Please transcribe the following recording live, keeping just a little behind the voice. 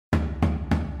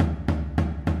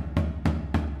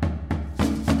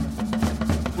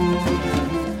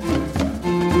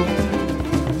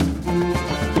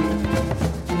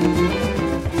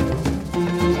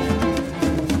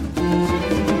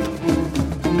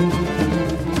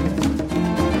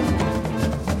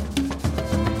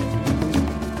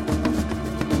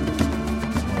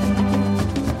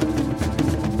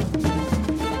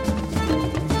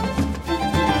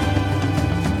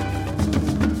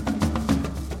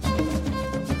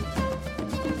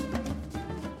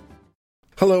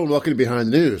Hello and welcome to Behind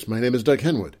the News. My name is Doug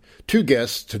Henwood. Two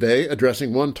guests today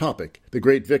addressing one topic, the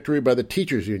great victory by the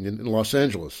Teachers Union in Los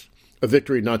Angeles. A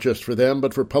victory not just for them,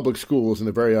 but for public schools and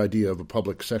the very idea of a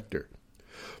public sector.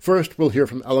 First, we'll hear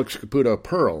from Alex Caputo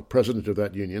Pearl, president of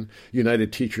that union,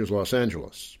 United Teachers Los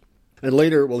Angeles. And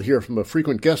later, we'll hear from a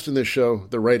frequent guest in this show,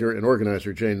 the writer and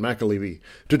organizer Jane McAlevey,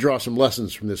 to draw some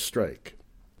lessons from this strike.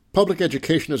 Public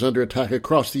education is under attack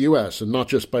across the U.S., and not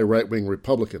just by right-wing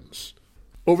Republicans.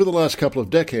 Over the last couple of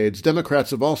decades,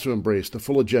 Democrats have also embraced the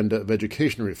full agenda of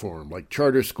education reform, like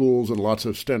charter schools and lots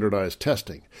of standardized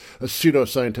testing, a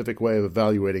pseudo-scientific way of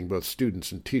evaluating both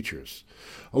students and teachers.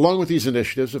 Along with these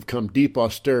initiatives have come deep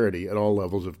austerity at all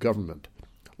levels of government.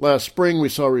 Last spring, we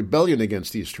saw rebellion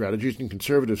against these strategies in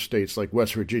conservative states like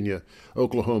West Virginia,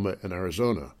 Oklahoma, and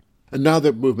Arizona. And now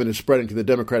that movement is spreading to the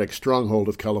Democratic stronghold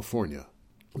of California.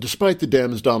 Despite the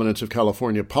Dems' dominance of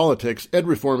California politics, ed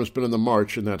reform has been on the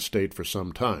march in that state for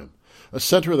some time. A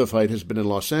center of the fight has been in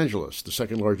Los Angeles, the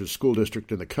second largest school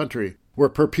district in the country, where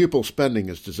per-pupil spending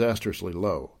is disastrously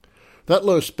low. That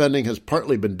low spending has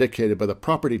partly been dictated by the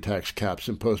property tax caps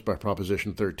imposed by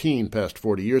Proposition 13 passed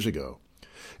 40 years ago.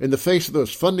 In the face of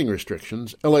those funding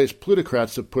restrictions, LA's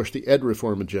plutocrats have pushed the ed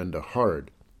reform agenda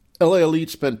hard. LA elite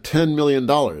spent $10 million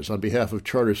on behalf of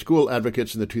charter school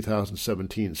advocates in the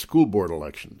 2017 school board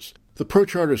elections. The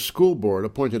pro-charter school board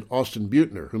appointed Austin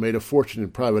Buettner, who made a fortune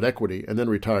in private equity and then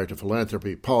retired to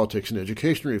philanthropy, politics, and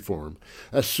education reform,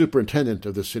 as superintendent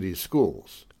of the city's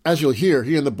schools. As you'll hear,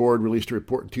 he and the board released a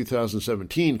report in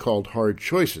 2017 called Hard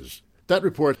Choices. That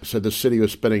report said the city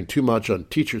was spending too much on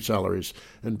teacher salaries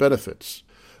and benefits.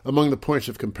 Among the points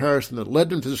of comparison that led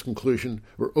them to this conclusion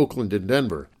were Oakland and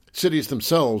Denver, cities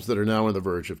themselves that are now on the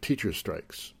verge of teacher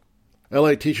strikes.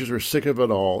 LA teachers were sick of it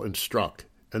all and struck,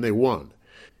 and they won.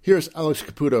 Here's Alex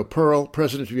Caputo Pearl,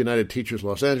 president of United Teachers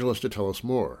Los Angeles, to tell us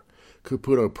more.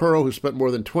 Caputo Pearl, who spent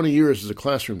more than 20 years as a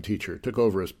classroom teacher, took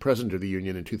over as president of the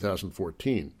union in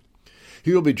 2014.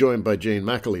 He will be joined by Jane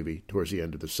McAlevey towards the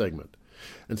end of the segment.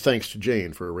 And thanks to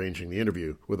Jane for arranging the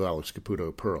interview with Alex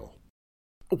Caputo Pearl.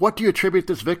 What do you attribute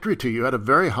this victory to? You had a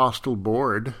very hostile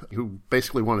board who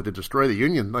basically wanted to destroy the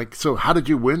union. So how did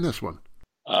you win this one?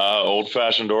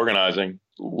 Old-fashioned organizing.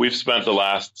 We've spent the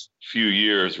last few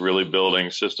years really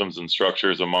building systems and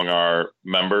structures among our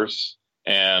members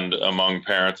and among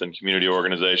parents and community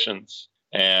organizations.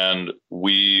 And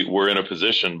we were in a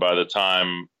position by the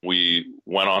time we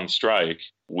went on strike,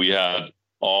 we had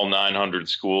all 900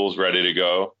 schools ready to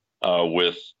go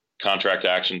with contract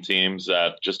action teams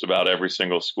at just about every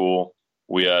single school.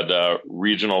 We had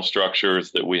regional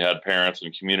structures that we had parents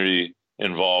and community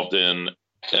involved in.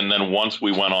 And then once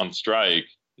we went on strike,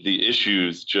 the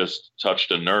issues just touched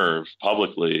a nerve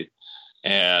publicly,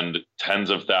 and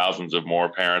tens of thousands of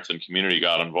more parents and community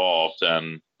got involved,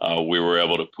 and we were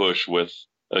able to push with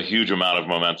a huge amount of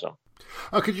momentum.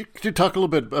 Could you talk a little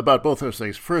bit about both those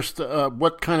things? First,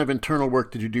 what kind of internal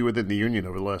work did you do within the union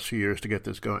over the last few years to get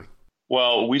this going?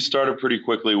 Well, we started pretty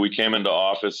quickly. We came into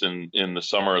office in the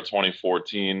summer of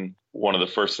 2014. One of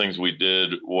the first things we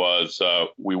did was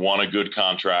we won a good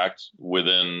contract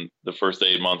within the first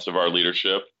 8 months of our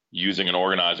leadership using an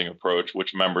organizing approach,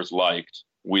 which members liked.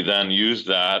 We then used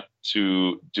that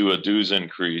to do a dues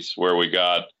increase where we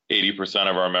got 80%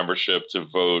 of our membership to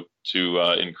vote to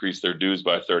increase their dues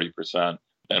by 30%.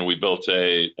 And we built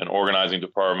an organizing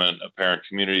department, a parent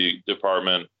community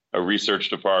department, a research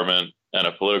department, and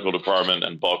a political department,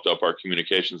 and bulked up our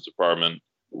communications department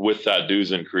with that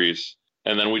dues increase.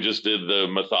 And then we just did the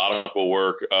methodical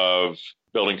work of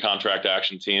building contract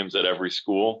action teams at every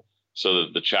school so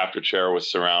that the chapter chair was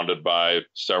surrounded by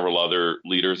several other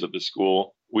leaders at the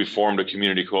school. We formed a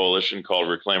community coalition called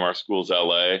Reclaim Our Schools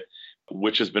LA,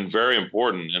 which has been very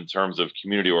important in terms of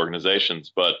community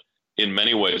organizations. But in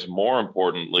many ways, more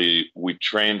importantly, we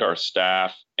trained our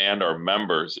staff and our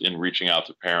members in reaching out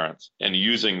to parents and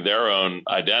using their own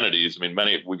identities. I mean,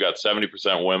 we've got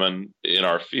 70% women in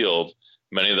our field.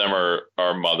 Many of them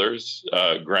are mothers,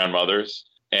 grandmothers.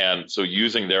 And so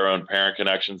using their own parent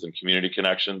connections and community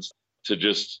connections to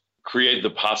just create the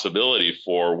possibility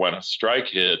for, when a strike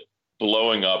hit,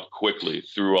 blowing up quickly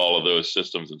through all of those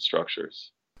systems and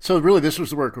structures. So really, this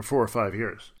was the work of 4 or 5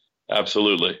 years.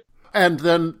 Absolutely. And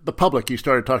then the public, you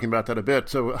started talking about that a bit.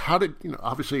 So how did,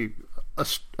 obviously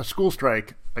a school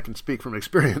strike, I can speak from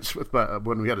experience with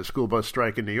when we had a school bus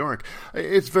strike in New York,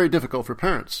 it's very difficult for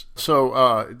parents.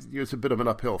 So it's a bit of an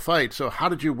uphill fight. So how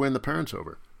did you win the parents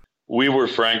over? We were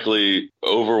frankly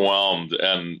overwhelmed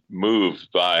and moved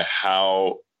by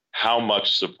how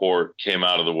much support came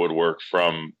out of the woodwork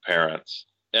from parents.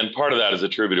 And part of that is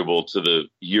attributable to the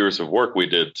years of work we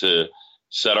did to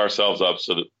set ourselves up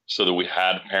so that we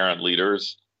had parent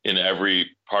leaders in every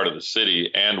part of the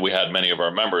city. And we had many of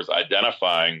our members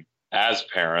identifying as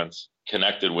parents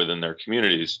connected within their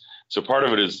communities. So part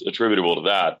of it is attributable to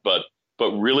that. But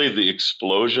really the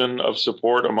explosion of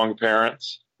support among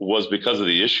parents was because of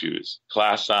the issues: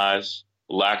 class size,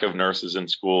 lack of nurses in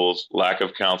schools, lack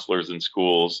of counselors in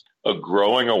schools, a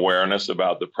growing awareness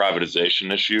about the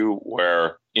privatization issue,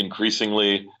 where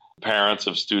increasingly parents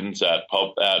of students at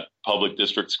public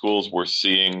district schools were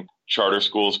seeing charter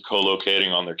schools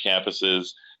co-locating on their campuses,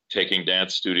 taking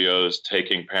dance studios,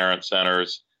 taking parent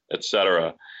centers,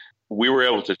 etc. We were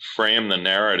able to frame the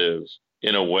narrative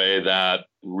in a way that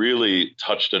really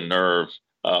touched a nerve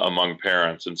among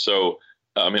parents. And so,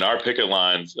 our picket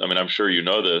lines, I'm sure you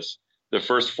know this, the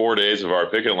first 4 days of our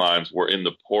picket lines were in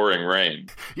the pouring rain.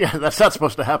 Yeah, that's not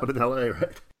supposed to happen in LA,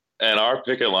 right? And our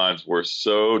picket lines were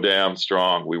so damn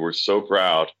strong. We were so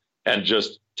proud. And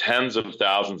just tens of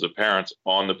thousands of parents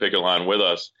on the picket line with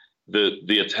us.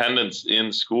 The attendance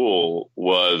in school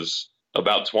was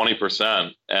about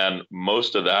 20%. And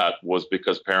most of that was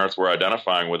because parents were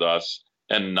identifying with us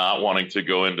and not wanting to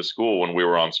go into school when we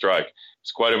were on strike.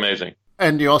 It's quite amazing.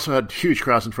 And you also had huge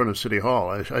crowds in front of City Hall.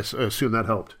 I assume that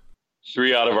helped.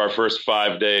 3 out of our first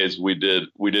 5 days, we did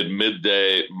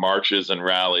midday marches and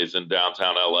rallies in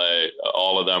downtown LA.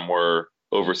 All of them were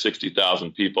over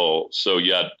 60,000 people. So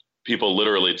you had people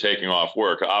literally taking off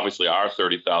work, obviously our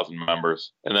 30,000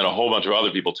 members, and then a whole bunch of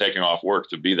other people taking off work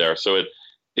to be there. So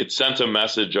it sent a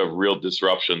message of real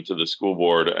disruption to the school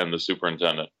board and the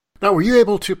superintendent. Now, were you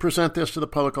able to present this to the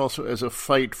public also as a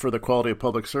fight for the quality of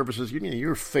public services?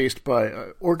 You're faced by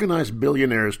organized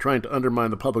billionaires trying to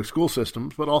undermine the public school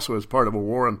systems, but also as part of a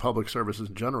war on public services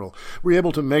in general. Were you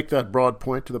able to make that broad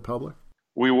point to the public?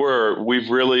 We were.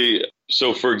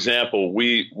 So, for example,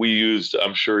 we used,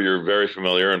 I'm sure you're very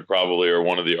familiar and probably are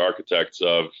one of the architects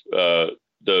of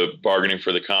the bargaining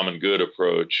for the common good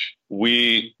approach.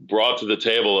 We brought to the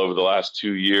table over the last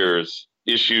 2 years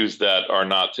issues that are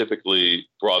not typically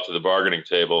brought to the bargaining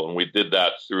table. And we did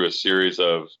that through a series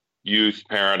of youth,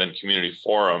 parent, and community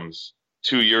forums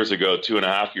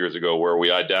 2.5 years ago, where we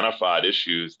identified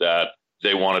issues that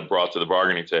they wanted brought to the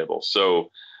bargaining table. So,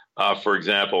 for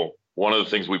example, one of the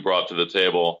things we brought to the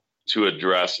table to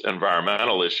address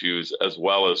environmental issues as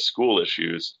well as school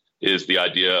issues is the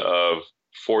idea of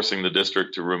forcing the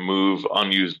district to remove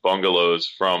unused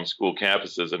bungalows from school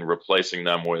campuses and replacing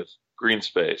them with green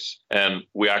space. And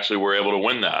we actually were able to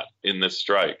win that in this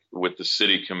strike, with the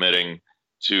city committing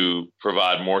to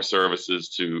provide more services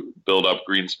to build up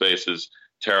green spaces,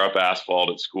 tear up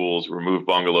asphalt at schools, remove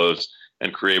bungalows,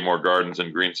 and create more gardens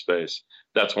and green space.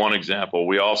 That's one example.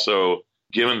 We also,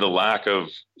 given the lack of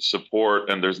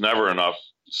support, and there's never enough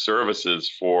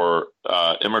services for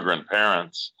immigrant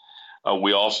parents,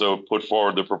 we also put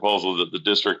forward the proposal that the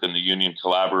district and the union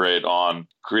collaborate on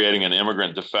creating an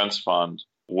immigrant defense fund,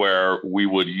 where we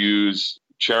would use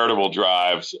charitable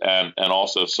drives and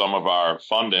also some of our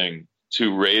funding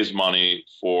to raise money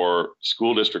for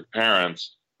school district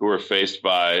parents who are faced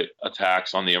by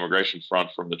attacks on the immigration front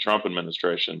from the Trump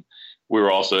administration. We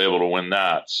were also able to win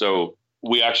that. So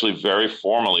we actually very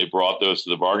formally brought those to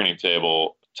the bargaining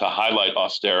table to highlight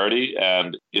austerity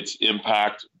and its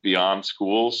impact beyond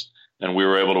schools. And we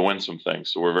were able to win some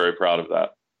things. So we're very proud of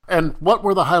that. And what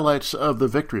were the highlights of the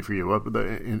victory for you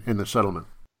in the settlement?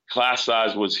 Class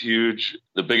size was huge.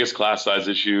 The biggest class size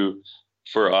issue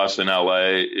for us in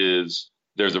LA is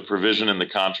there's a provision in the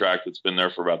contract that's been there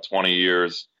for about 20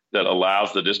 years that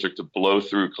allows the district to blow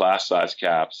through class size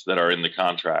caps that are in the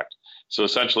contract. So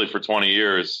essentially for 20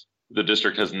 years, the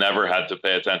district has never had to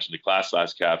pay attention to class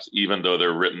size caps, even though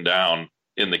they're written down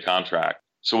in the contract.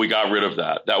 So we got rid of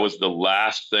that. That was the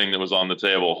last thing that was on the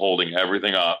table holding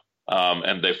everything up.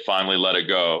 And they finally let it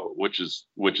go, which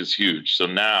is huge. So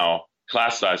now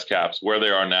class size caps, where they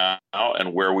are now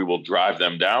and where we will drive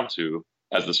them down to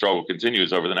as the struggle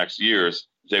continues over the next years,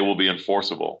 they will be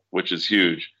enforceable, which is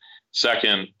huge.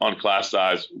 Second, on class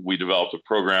size, we developed a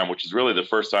program, which is really the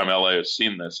first time LA has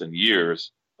seen this in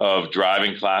years, of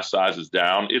driving class sizes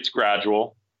down. It's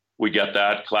gradual. We get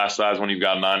that. Class size when you've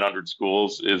got 900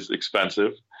 schools is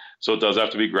expensive. So it does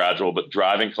have to be gradual, but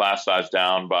driving class size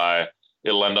down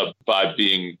it'll end up by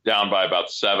being down by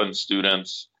about 7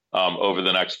 students over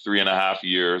the next 3.5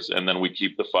 years. And then we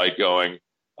keep the fight going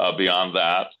beyond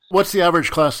that. What's the average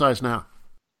class size now?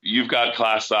 You've got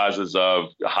class sizes of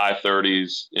high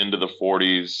 30s into the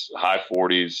 40s, high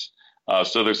 40s.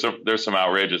 So there's some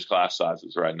outrageous class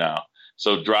sizes right now.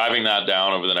 So driving that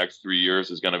down over the next 3 years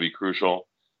is going to be crucial.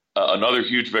 Another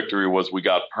huge victory was we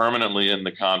got permanently in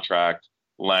the contract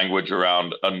language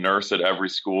around a nurse at every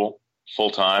school full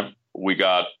time. We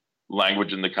got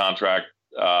language in the contract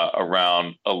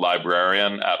around a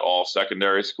librarian at all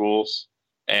secondary schools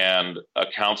and a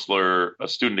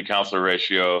student to counselor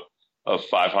ratio of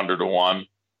 500 to 1.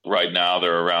 Right now,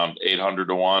 they're around 800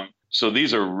 to 1. So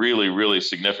these are really, really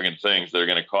significant things that are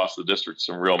going to cost the district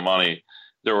some real money.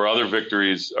 There were other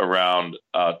victories around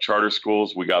charter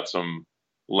schools. We got some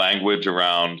language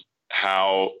around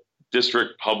how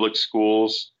district public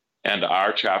schools and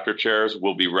our chapter chairs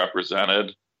will be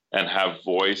represented and have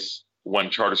voice when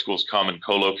charter schools come and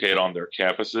co-locate on their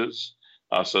campuses.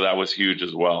 So that was huge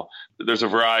as well. There's a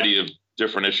variety of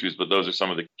different issues, but those are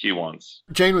some of the key ones.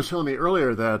 Jane was telling me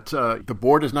earlier that the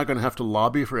board is not going to have to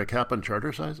lobby for a cap on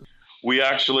charter sizes. We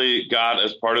actually got,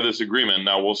 as part of this agreement,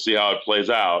 now we'll see how it plays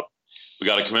out, we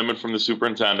got a commitment from the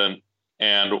superintendent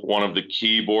and one of the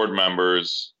key board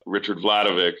members, Richard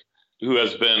Vladovic, who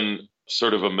has been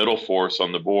sort of a middle force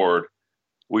on the board.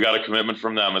 We got a commitment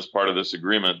from them as part of this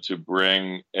agreement to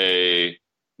bring a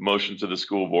motion to the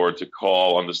school board to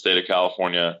call on the state of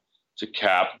California to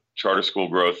cap charter school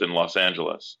growth in Los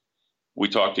Angeles. We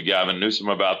talked to Gavin Newsom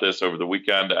about this over the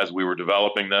weekend as we were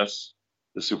developing this.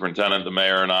 The superintendent, the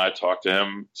mayor, and I talked to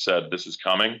him, said this is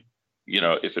coming. You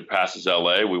know, if it passes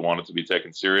LA, we want it to be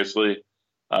taken seriously.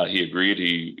 He agreed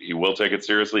he will take it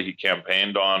seriously. He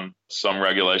campaigned on some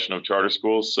regulation of charter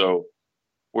schools. So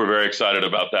we're very excited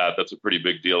about that. That's a pretty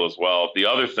big deal as well. The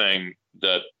other thing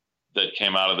that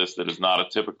came out of this that is not a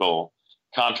typical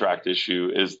contract issue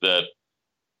is that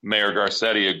Mayor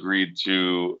Garcetti agreed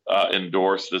to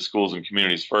endorse the Schools and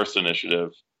Communities First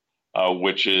initiative,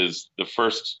 which is the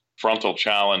first frontal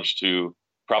challenge to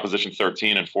Proposition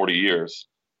 13 in 40 years,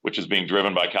 which is being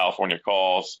driven by California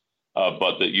Calls,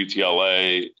 but that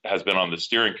UTLA has been on the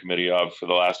steering committee of for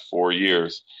the last 4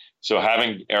 years. So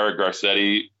having Eric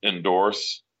Garcetti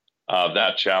endorse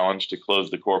that challenge to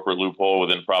close the corporate loophole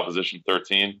within Proposition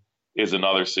 13 is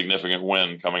another significant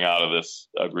win coming out of this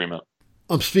agreement.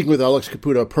 I'm speaking with Alex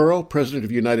Caputo Pearl, president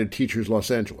of United Teachers Los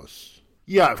Angeles.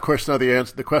 Yeah, of course. Now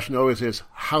the question always is,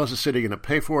 how is the city going to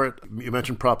pay for it? You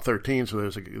mentioned Prop 13, so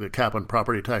there's the cap on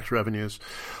property tax revenues.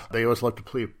 They always love to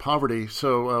plead poverty.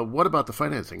 So what about the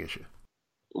financing issue?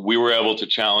 We were able to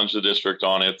challenge the district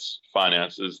on its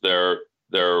finances. There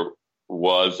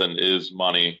was and is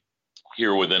money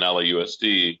here within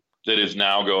LAUSD that is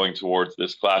now going towards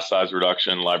this class size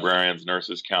reduction, librarians,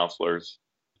 nurses, counselors.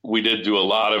 We did do a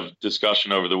lot of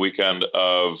discussion over the weekend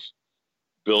of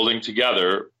building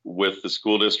together with the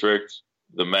school district,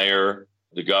 the mayor,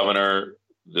 the governor,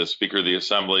 the speaker of the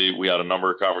assembly. We had a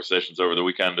number of conversations over the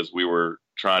weekend as we were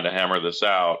trying to hammer this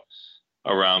out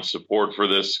around support for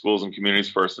this Schools and Communities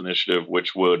First initiative,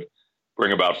 which would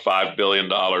bring about $5 billion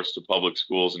to public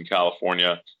schools in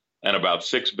California and about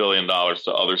 $6 billion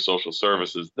to other social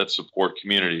services that support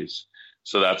communities.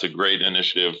 So that's a great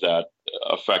initiative that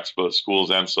affects both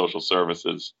schools and social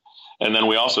services. And then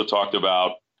we also talked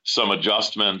about some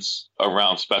adjustments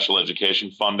around special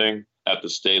education funding at the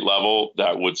state level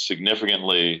that would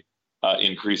significantly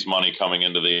increase money coming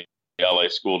into the LA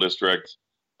school district,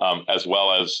 as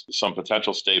well as some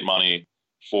potential state money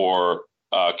for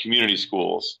community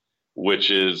schools, which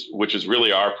is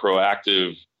really our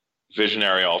proactive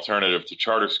visionary alternative to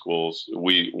charter schools.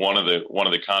 One of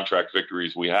the contract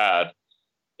victories we had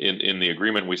in the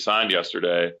agreement we signed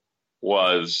yesterday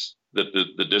was that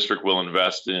the district will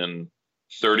invest in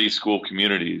 30 school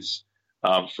communities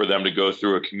for them to go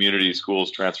through a community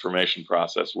schools transformation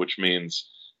process, which means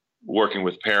working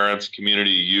with parents, community,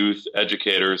 youth,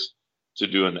 educators to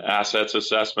do an assets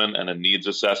assessment and a needs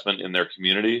assessment in their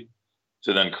community,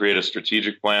 to then create a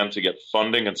strategic plan, to get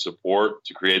funding and support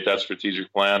to create that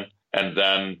strategic plan, and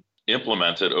then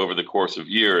implement it over the course of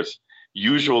years.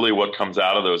 Usually what comes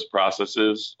out of those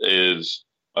processes is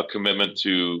a commitment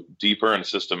to deeper and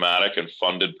systematic and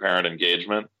funded parent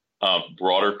engagement,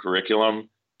 broader curriculum.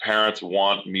 Parents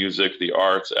want music, the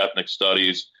arts, ethnic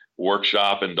studies,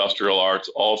 workshop, industrial arts,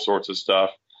 all sorts of stuff.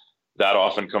 That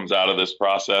often comes out of this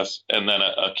process. And then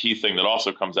a key thing that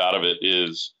also comes out of it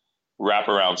is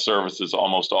wraparound services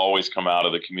almost always come out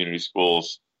of the community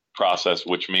schools process,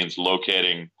 which means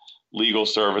locating legal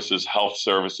services, health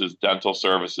services, dental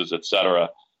services, et cetera,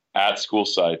 at school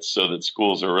sites so that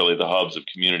schools are really the hubs of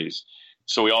communities.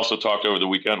 So we also talked over the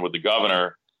weekend with the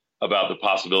governor about the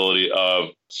possibility of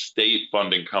state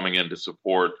funding coming in to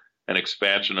support an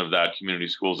expansion of that community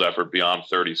schools effort beyond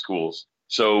 30 schools.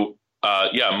 So,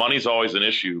 money's always an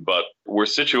issue, but we're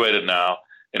situated now,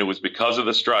 and it was because of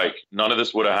the strike. None of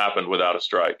this would have happened without a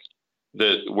strike.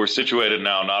 That we're situated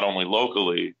now not only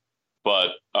locally,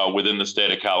 but within the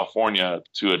state of California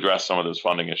to address some of those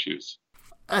funding issues.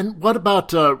 And what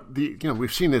about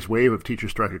we've seen this wave of teacher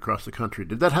strike across the country.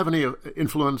 Did that have any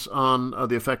influence on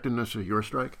the effectiveness of your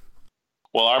strike?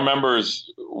 Well, our members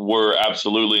were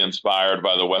absolutely inspired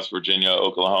by the West Virginia,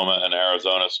 Oklahoma, and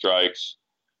Arizona strikes.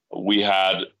 We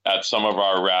had at some of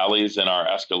our rallies in our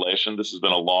escalation, this has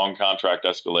been a long contract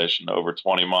escalation over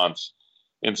 20 months.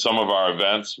 In some of our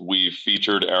events, we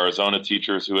featured Arizona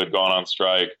teachers who had gone on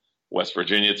strike, West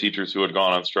Virginia teachers who had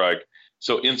gone on strike.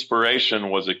 So inspiration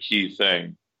was a key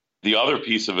thing. The other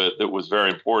piece of it that was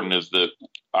very important is that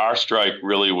our strike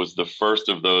really was the first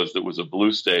of those that was a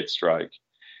blue state strike.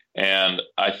 And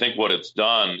I think what it's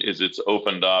done is it's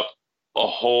opened up a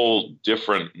whole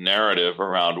different narrative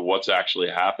around what's actually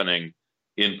happening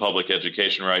in public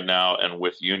education right now and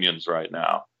with unions right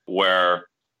now, where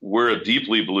we're a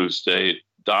deeply blue state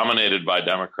dominated by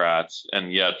Democrats,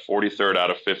 and yet 43rd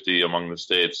out of 50 among the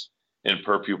states in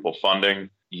per pupil funding.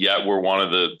 Yet we're one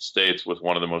of the states with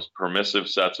one of the most permissive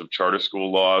sets of charter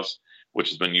school laws, which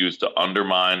has been used to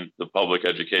undermine the public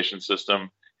education system.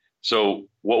 So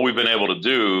what we've been able to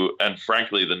do, and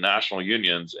frankly, the national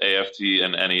unions, AFT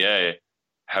and NEA,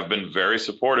 have been very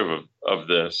supportive of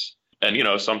this. And,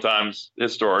 sometimes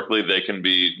historically they can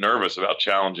be nervous about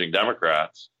challenging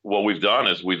Democrats. What we've done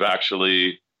is we've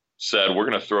actually said we're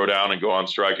going to throw down and go on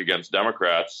strike against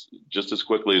Democrats just as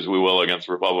quickly as we will against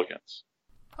Republicans.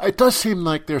 It does seem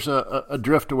like there's a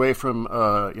drift away from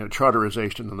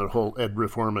charterization and the whole ed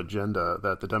reform agenda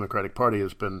that the Democratic Party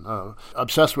has been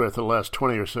obsessed with the last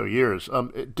 20 or so years.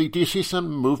 Do you see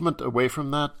some movement away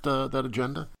from that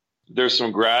agenda? There's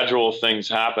some gradual things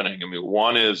happening.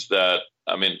 One is that,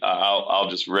 I'll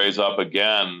just raise up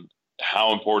again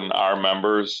how important our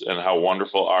members and how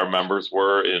wonderful our members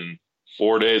were in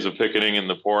 4 days of picketing in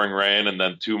the pouring rain and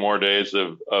then 2 more days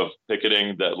of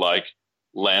picketing that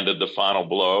landed the final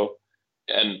blow.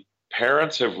 And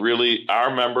parents have really,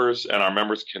 our members and our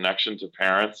members' connection to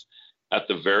parents at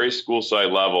the very school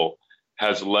site level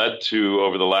has led to,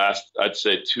 over the last, I'd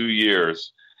say 2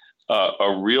 years,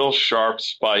 a real sharp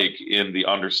spike in the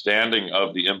understanding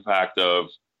of the impact of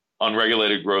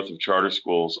unregulated growth of charter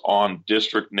schools on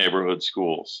district neighborhood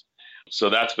schools. So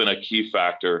that's been a key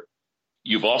factor.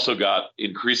 You've also got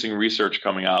increasing research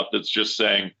coming out that's just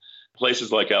saying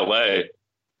places like LA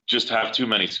just have too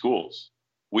many schools.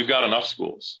 We've got enough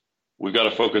schools. We've got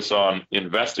to focus on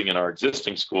investing in our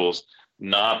existing schools,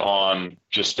 not on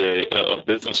just a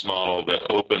business model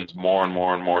that opens more and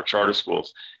more and more charter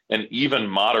schools. And even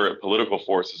moderate political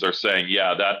forces are saying,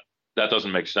 that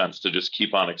doesn't make sense to just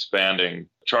keep on expanding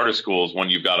charter schools when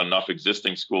you've got enough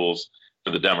existing schools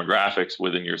for the demographics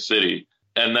within your city.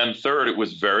 And then third, it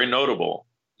was very notable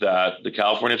that the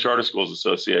California Charter Schools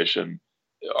Association,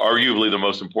 arguably the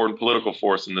most important political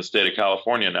force in the state of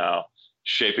California now,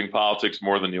 shaping politics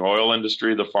more than the oil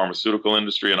industry, the pharmaceutical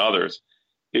industry, and others.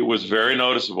 It was very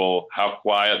noticeable how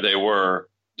quiet they were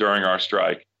during our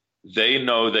strike. They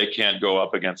know they can't go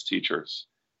up against teachers.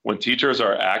 When teachers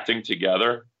are acting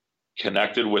together,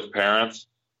 connected with parents,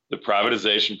 the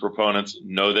privatization proponents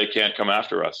know they can't come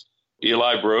after us.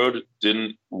 Eli Broad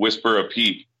didn't whisper a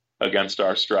peep against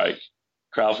our strike.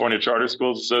 California Charter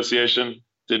Schools Association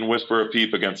didn't whisper a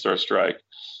peep against our strike.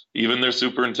 Even their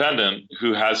superintendent,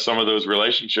 who has some of those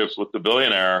relationships with the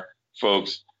billionaire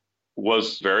folks,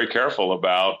 was very careful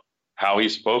about how he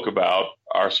spoke about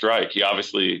our strike. He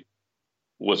obviously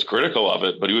was critical of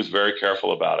it, but he was very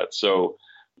careful about it. So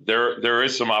there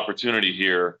is some opportunity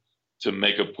here to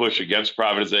make a push against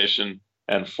privatization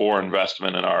and for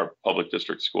investment in our public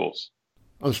district schools.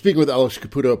 I'm speaking with Alex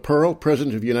Caputo Pearl,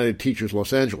 president of United Teachers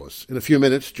Los Angeles. In a few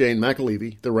minutes, Jane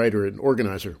McAlevey, the writer and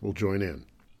organizer, will join in.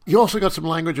 You also got some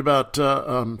language about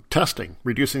testing,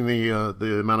 reducing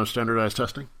the amount of standardized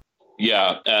testing?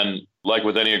 Yeah, and like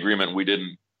with any agreement, we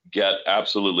didn't get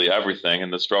absolutely everything,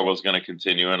 and the struggle is going to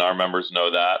continue, and our members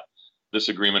know that. This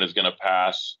agreement is going to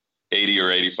pass 80 or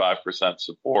 85%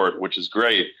 support, which is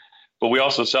great. But we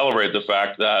also celebrate the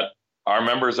fact that our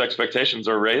members' expectations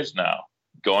are raised now.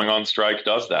 Going on strike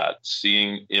does that.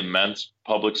 Seeing immense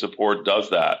public support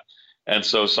does that. And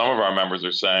so some of our members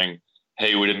are saying,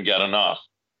 hey, we didn't get enough.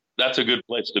 That's a good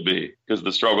place to be because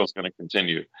the struggle is going to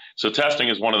continue. So testing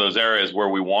is one of those areas where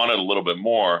we wanted a little bit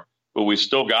more, but we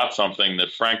still got something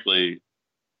that, frankly,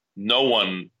 no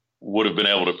one would have been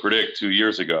able to predict 2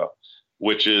 years ago,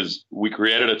 which is we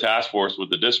created a task force with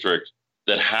the district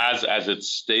that has as its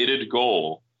stated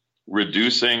goal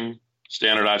reducing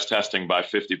standardized testing by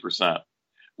 50%,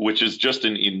 which is just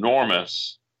an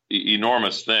enormous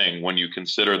thing when you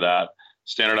consider that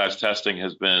standardized testing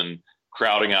has been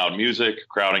crowding out music,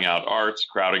 crowding out arts,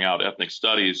 crowding out ethnic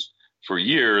studies for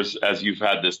years as you've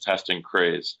had this testing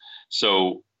craze.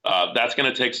 So that's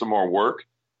going to take some more work.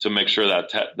 to make sure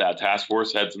that that task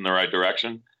force heads in the right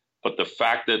direction. But the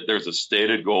fact that there's a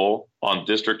stated goal on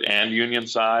district and union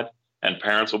side, and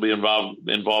parents will be involved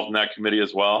in that committee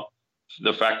as well,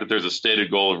 the fact that there's a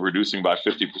stated goal of reducing by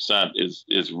 50%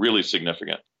 is really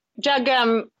significant. Doug,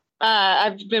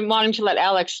 I've been wanting to let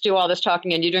Alex do all this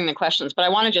talking and you doing the questions, but I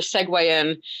want to just segue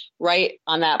in right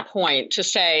on that point to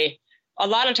say a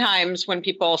lot of times when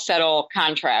people settle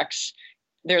contracts,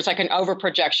 there's like an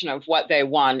overprojection of what they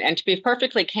won. And to be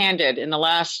perfectly candid, in the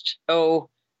last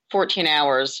 14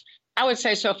 hours, I would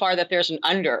say so far that there's an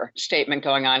understatement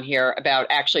going on here about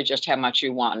actually just how much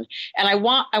you won. And I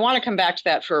want to come back to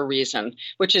that for a reason,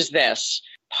 which is this.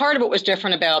 Part of what was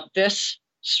different about this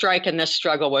strike and this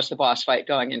struggle was the boss fight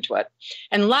going into it.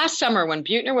 And last summer, when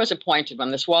Buettner was appointed,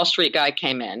 when this Wall Street guy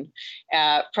came in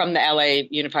from the LA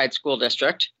Unified School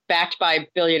District, backed by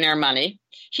billionaire money,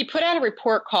 he put out a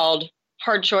report called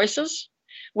Hard Choices,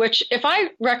 which, if I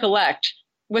recollect,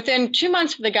 within 2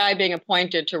 months of the guy being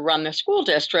appointed to run the school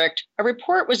district, a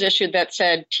report was issued that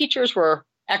said teachers were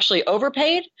actually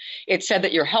overpaid. It said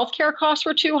that your healthcare costs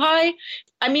were too high.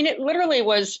 I mean, it literally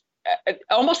was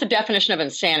almost a definition of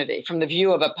insanity from the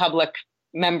view of a public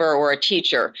member or a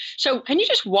teacher. So can you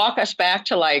just walk us back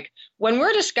to, like, when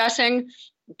we're discussing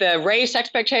the raised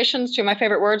expectations, two of my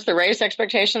favorite words, the raised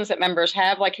expectations that members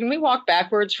have, like, can we walk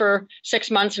backwards for 6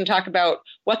 months and talk about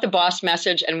what the boss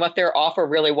message and what their offer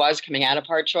really was coming out of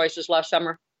Hard Choices last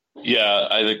summer? Yeah,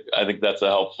 I think that's a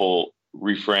helpful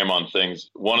reframe on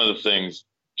things. One of the things,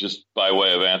 just by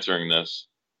way of answering this,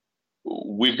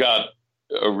 we've got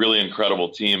a really incredible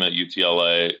team at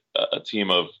UTLA, a team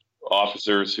of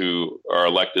officers who are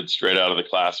elected straight out of the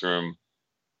classroom,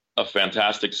 a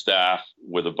fantastic staff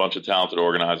with a bunch of talented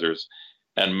organizers,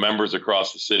 and members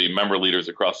across the city, member leaders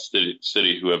across the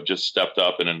city who have just stepped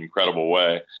up in an incredible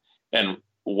way. And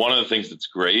one of the things that's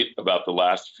great about the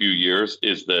last few years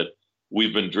is that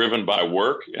we've been driven by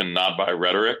work and not by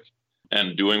rhetoric,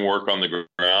 and doing work on the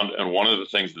ground. And one of the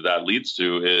things that leads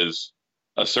to is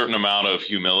a certain amount of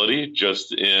humility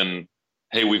just in,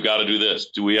 hey, we've got to do this.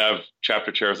 Do we have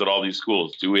chapter chairs at all these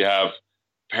schools? Do we have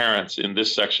parents in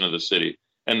this section of the city?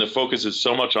 And the focus is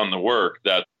so much on the work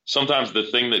that sometimes the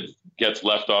thing that gets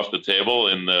left off the table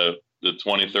in the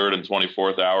 23rd and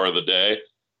 24th hour of the day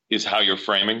is how you're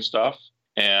framing stuff.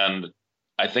 And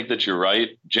I think that you're right,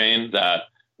 Jane, that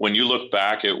when you look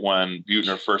back at when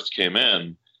Buettner first came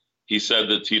in, he said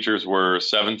that teachers were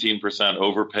 17%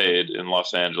 overpaid in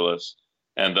Los Angeles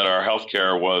and that our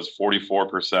healthcare was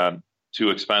 44%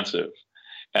 too expensive.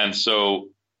 And so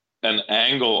an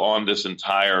angle on this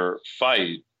entire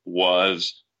fight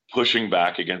was pushing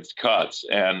back against cuts,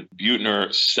 and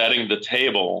Buettner setting the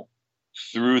table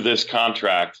through this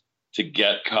contract to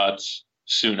get cuts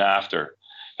soon after.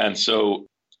 And so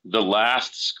the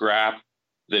last scrap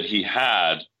that he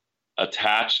had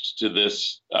attached to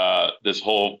this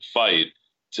whole fight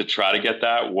to try to get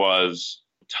that was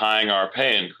tying our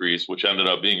pay increase, which ended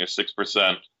up being a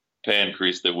 6% pay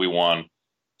increase that we won,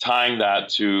 tying that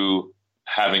to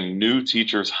having new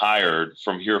teachers hired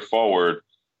from here forward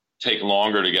take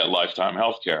longer to get lifetime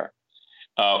health care,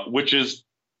 which is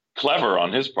clever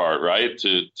on his part, right?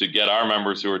 To get our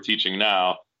members who are teaching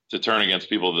now to turn against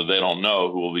people that they don't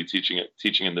know who will be teaching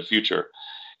in the future.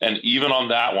 And even on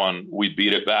that one, we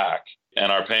beat it back.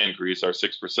 And our pay increase, our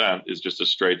 6%, is just a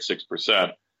straight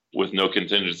 6% with no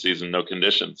contingencies and no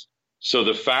conditions. So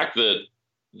the fact that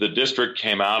the district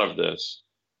came out of this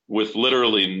with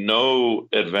literally no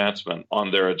advancement on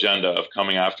their agenda of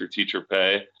coming after teacher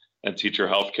pay and teacher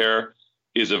health care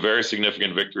is a very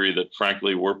significant victory that,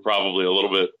 frankly, we're probably a little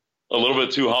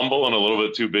bit too humble and a little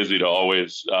bit too busy to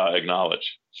always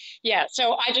acknowledge. Yeah.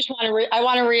 So I just want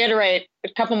to reiterate a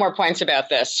couple more points about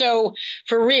this. So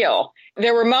for real,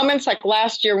 there were moments like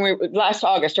last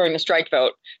August during the strike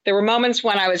vote, there were moments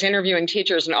when I was interviewing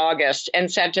teachers in August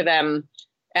and said to them,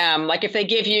 like, if they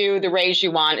give you the raise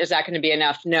you want, is that going to be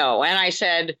enough? No. And I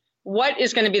said, what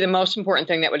is going to be the most important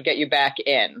thing that would get you back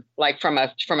in, like from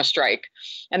a strike?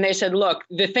 And they said, look,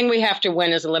 the thing we have to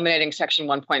win is eliminating Section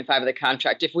 1.5 of the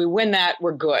contract. If we win that,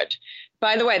 we're good.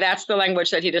 By the way, that's the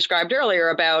language that he described earlier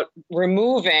about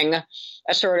removing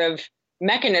a sort of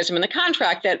mechanism in the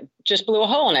contract that just blew a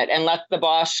hole in it and let the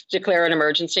boss declare an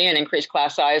emergency and increase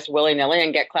class size willy-nilly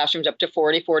and get classrooms up to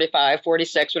 40, 45,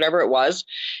 46, whatever it was.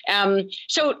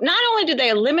 So not only did they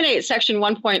eliminate Section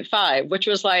 1.5, which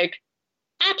was like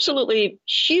absolutely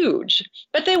huge,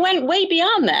 but they went way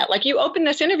beyond that. Like, you opened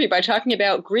this interview by talking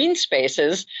about green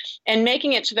spaces and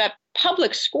making it so that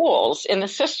public schools in the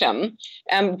system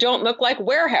don't look like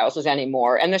warehouses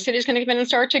anymore. And the city's going to come in and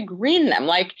start to green them,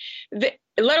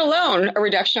 let alone a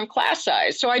reduction of class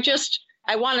size. So I just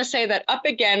I want to say that up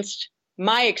against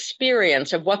my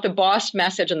experience of what the boss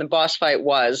message and the boss fight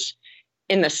was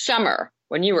in the summer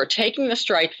when you were taking the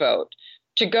strike vote,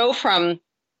 to go from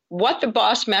what the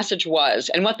boss message was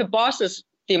and what the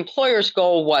employer's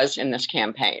goal was in this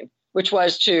campaign, which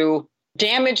was to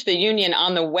damage the union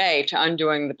on the way to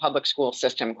undoing the public school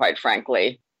system, quite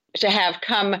frankly, to have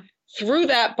come through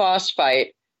that boss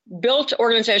fight, built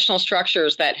organizational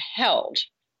structures that held,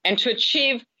 and to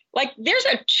achieve, there's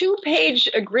a 2-page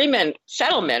agreement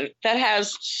settlement that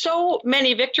has so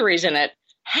many victories in it,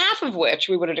 half of which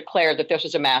we would have declared that this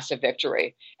was a massive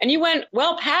victory. And you went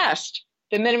well past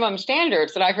the minimum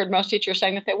standards that I heard most teachers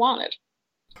saying that they wanted.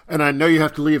 And I know you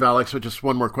have to leave, Alex, but just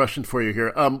one more question for you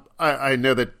here. I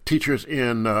know that teachers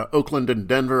in Oakland and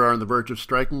Denver are on the verge of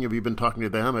striking. Have you been talking to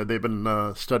them? Have they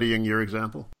been studying your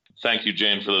example? Thank you,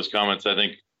 Jane, for those comments. I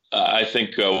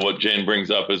think what Jane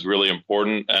brings up is really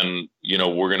important, and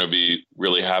we're going to be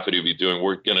really happy to be doing.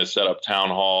 We're going to set up town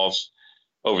halls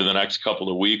over the next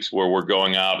couple of weeks where we're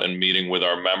going out and meeting with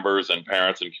our members and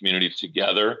parents and community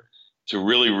together to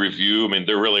really review. I mean,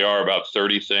 there really are about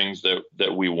 30 things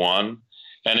that we won,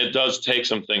 and it does take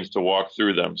some things to walk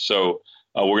through them. So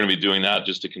we're going to be doing that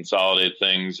just to consolidate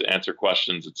things, answer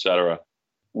questions, et cetera.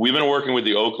 We've been working with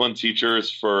the Oakland teachers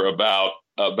for about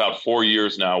 4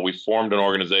 years now. We formed an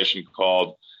organization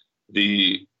called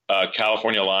the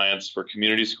California Alliance for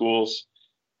Community Schools.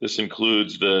 This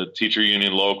includes the teacher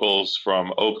union locals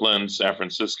from Oakland, San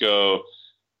Francisco,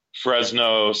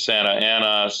 Fresno, Santa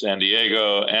Ana, San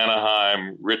Diego,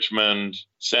 Anaheim, Richmond,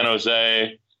 San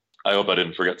Jose. I hope I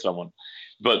didn't forget someone.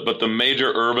 But the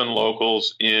major urban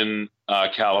locals in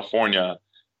California have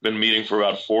been meeting for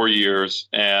about 4 years,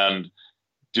 and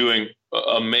doing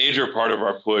a major part of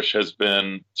our push has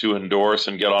been to endorse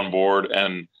and get on board.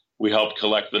 And we helped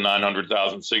collect the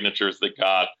 900,000 signatures that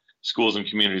got Schools and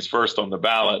Communities First on the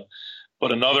ballot.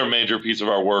 But another major piece of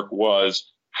our work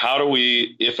was, how do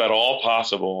we, if at all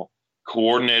possible,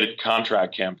 coordinate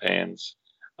contract campaigns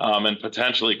and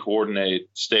potentially coordinate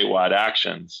statewide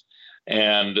actions?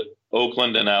 And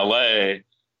Oakland and LA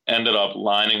ended up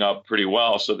lining up pretty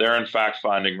well. So they're in fact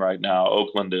finding right now,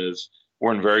 Oakland is.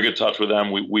 We're in very good touch with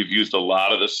them. We've used a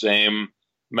lot of the same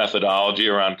methodology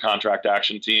around contract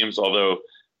action teams, although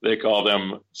they call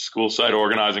them school site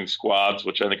organizing squads,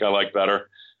 which I think I like better,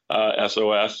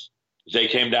 SOS. They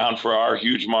came down for our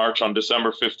huge march on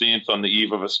December 15th on the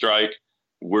eve of a strike.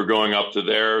 We're going up to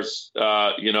theirs,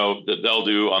 that they'll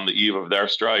do on the eve of their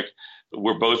strike.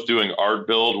 We're both doing Art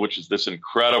Build, which is this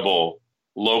incredible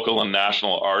local and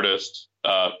national artist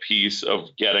piece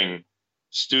of getting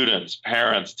students,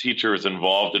 parents, teachers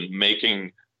involved in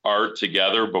making art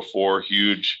together before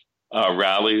huge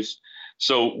rallies.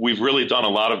 So we've really done a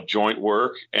lot of joint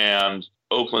work, and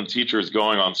Oakland teachers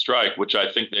going on strike, which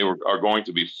I think they are going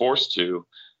to be forced to,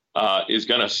 is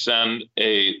going to send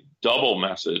a double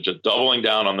message, a doubling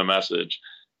down on the message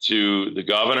to the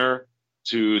governor,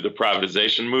 to the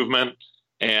privatization movement,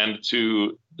 and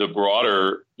to the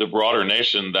broader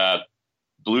nation that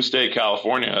Blue State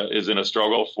California is in a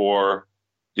struggle for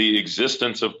the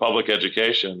existence of public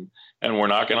education, and we're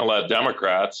not going to let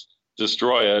Democrats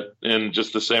destroy it in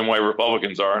just the same way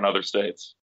Republicans are in other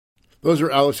states. Those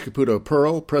are Alex Caputo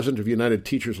Pearl, president of United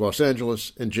Teachers Los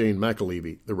Angeles, and Jane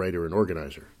McAlevey, the writer and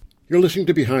organizer. You're listening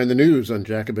to Behind the News on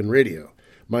Jacobin Radio.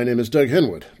 My name is Doug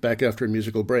Henwood, back after a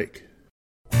musical break.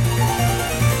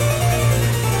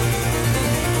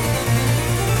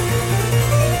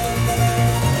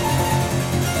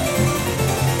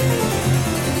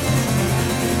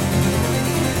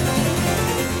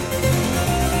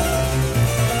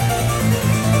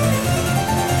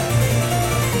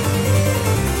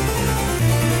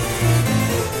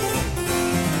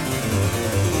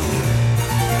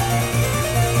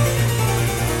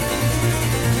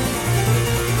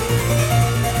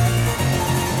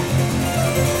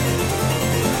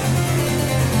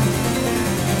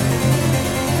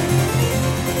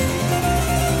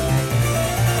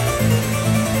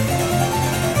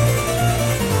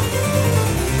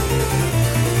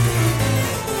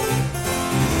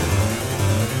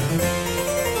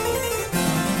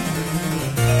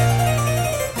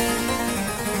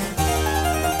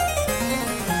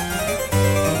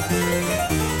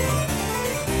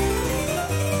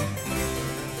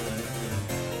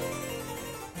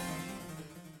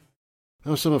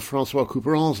 Now some of François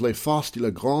Couperin's Les Faces de la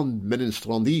Grande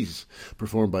Ménestrandise,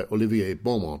 performed by Olivier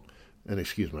Beaumont, and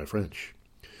excuse my French.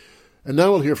 And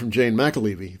now we'll hear from Jane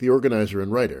McAlevey, the organizer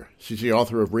and writer. She's the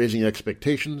author of Raising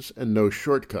Expectations and No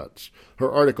Shortcuts.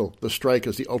 Her article, The Strike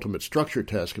as the Ultimate Structure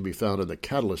Test, can be found on the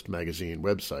Catalyst magazine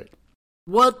website.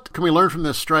 What can we learn from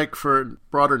this strike for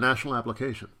broader national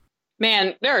application?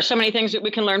 Man, there are so many things that we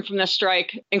can learn from this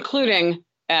strike, including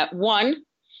one,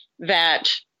 that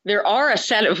there are a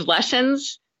set of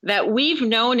lessons that we've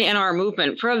known in our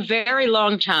movement for a very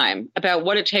long time about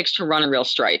what it takes to run a real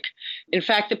strike. In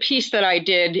fact, the piece that I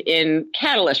did in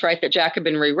Catalyst, right, that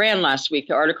Jacobin reran last week,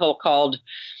 the article called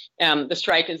The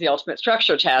Strike is the Ultimate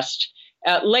Structure Test,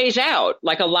 lays out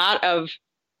like a lot of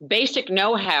basic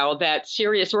know-how that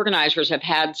serious organizers have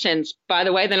had since, by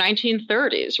the way, the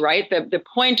 1930s, right? The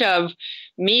point of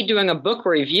me doing a book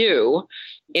review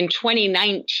in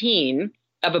 2019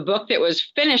 of a book that was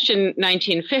finished in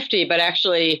 1950, but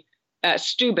actually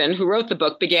Steuben, who wrote the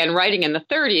book, began writing in the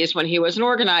 30s when he was an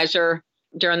organizer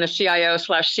during the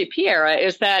CIO/CP era,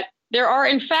 is that there are,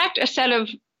 in fact, a set of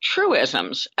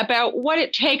truisms about what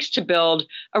it takes to build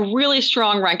a really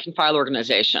strong rank and file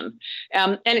organization.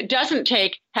 And it doesn't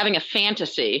take having a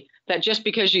fantasy that just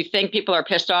because you think people are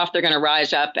pissed off, they're going to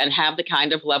rise up and have the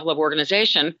kind of level of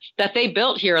organization that they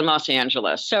built here in Los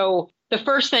Angeles. So the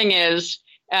first thing is,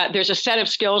 there's a set of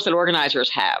skills that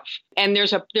organizers have. And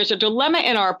there's a dilemma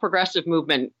in our progressive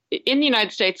movement in the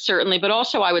United States, certainly, but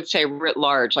also I would say writ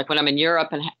large, like when I'm in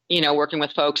Europe and, working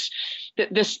with folks,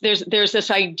 there's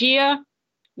this idea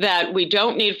that we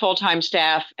don't need full-time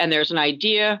staff. And there's an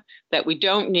idea that we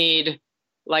don't need,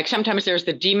 like sometimes there's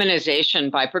the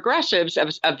demonization by progressives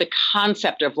of the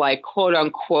concept of like, quote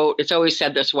unquote, it's always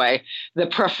said this way, the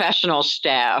professional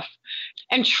staff.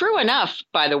 And true enough,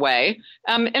 by the way,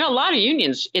 in a lot of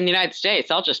unions in the United States,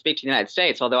 I'll just speak to the United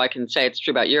States, although I can say it's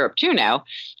true about Europe too now.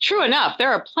 True enough,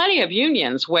 there are plenty of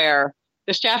unions where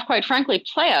the staff, quite frankly,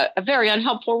 play a very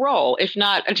unhelpful role, if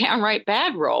not a downright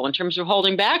bad role in terms of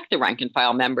holding back the rank and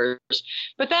file members.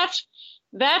 But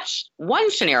that's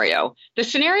one scenario. The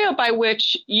scenario by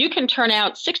which you can turn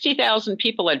out 60,000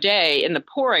 people a day in the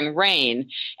pouring rain,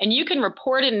 and you can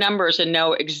report in numbers and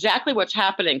know exactly what's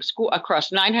happening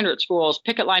across 900 schools,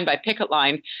 picket line by picket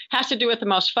line, has to do with the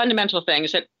most fundamental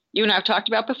things that you and I have talked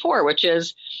about before, which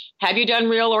is, have you done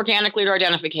real organic leader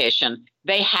identification?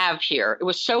 They have here. It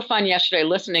was so fun yesterday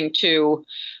listening to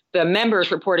the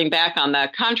members reporting back on the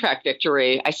contract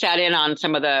victory. I sat in on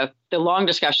some of the long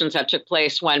discussions that took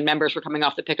place when members were coming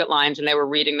off the picket lines and they were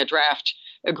reading the draft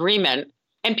agreement.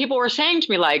 And people were saying to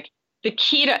me, like, the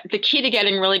key to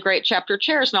getting really great chapter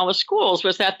chairs in all the schools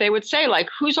was that they would say, like,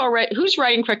 who's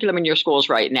writing curriculum in your schools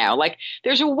right now? Like,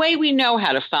 there's a way we know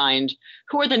how to find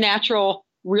who are the natural,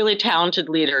 really talented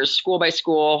leaders, school by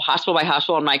school, hospital by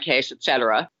hospital, in my case, et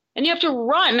cetera. And you have to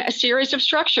run a series of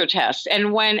structure tests.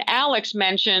 And when Alex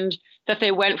mentioned that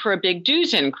they went for a big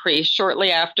dues increase shortly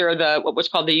after what was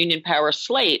called the Union Power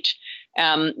Slate,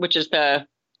 which is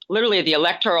literally the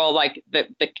electoral, like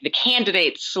the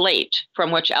candidate slate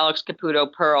from which Alex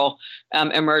Caputo Pearl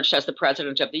emerged as the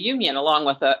president of the union, along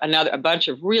with a bunch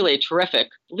of really terrific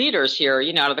leaders here,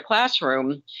 out of the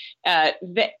classroom. One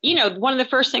of the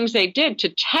first things they did to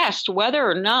test whether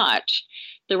or not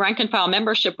the rank and file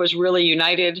membership was really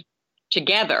united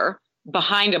together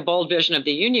behind a bold vision of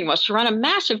the union was to run a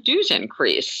massive dues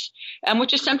increase,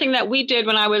 which is something that we did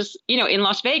when I was, in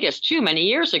Las Vegas too, many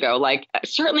years ago. Like,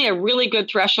 certainly a really good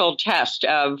threshold test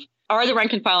of, are the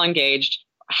rank and file engaged?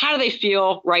 How do they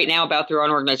feel right now about their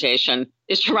own organization?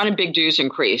 Is to run a big dues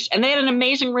increase. And they had an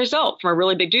amazing result from a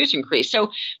really big dues increase.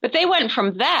 But they went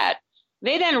from that.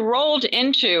 They then rolled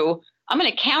into, I'm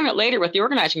going to count it later with the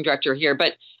organizing director here,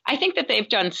 but I think that they've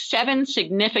done 7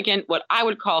 significant, what I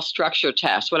would call structure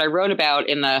tests, what I wrote about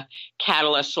in the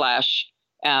Catalyst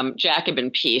 / Jacobin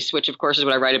piece, which of course is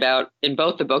what I write about in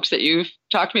both the books that you've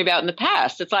talked to me about in the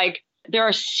past. It's like there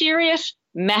are serious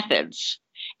methods.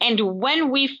 And when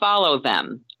we follow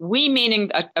them, we meaning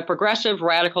a progressive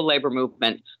radical labor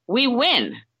movement, we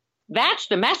win. That's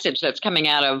the message that's coming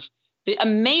out of the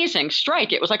amazing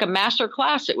strike. It was like a master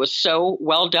class. It was so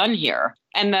well done here.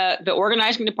 And the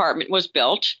organizing department was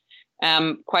built,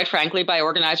 quite frankly, by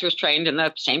organizers trained in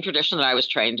the same tradition that I was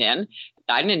trained in.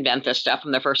 I didn't invent this stuff.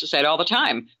 I'm the first to say it all the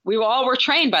time. We all were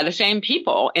trained by the same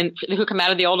people who come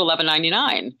out of the old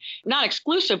 1199. Not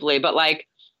exclusively, but like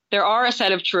there are a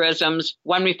set of truisms.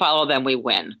 When we follow them, we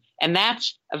win. And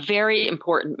that's a very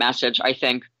important message, I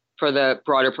think, for the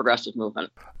broader progressive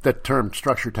movement. That term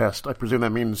structure test, I presume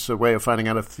that means a way of finding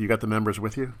out if you got the members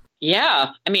with you? Yeah.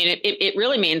 I mean, it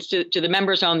really means do the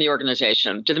members own the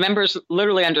organization? Do the members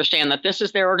literally understand that this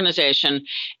is their organization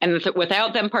and that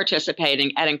without them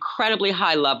participating at incredibly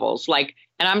high levels, and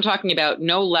I'm talking about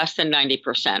no less than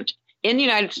 90%. In the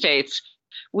United States,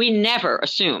 we never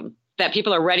assume that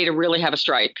people are ready to really have a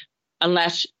strike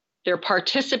unless they're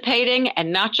participating,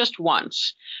 and not just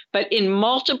once, but in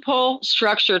multiple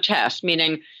structure tests,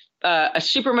 meaning a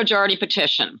supermajority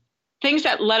petition, things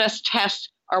that let us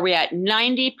test are we at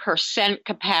 90%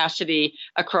 capacity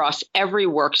across every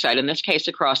work site, in this case,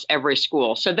 across every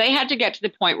school. So they had to get to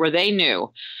the point where they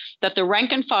knew that the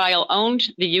rank and file owned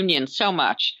the union so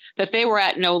much that they were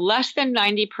at no less than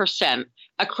 90%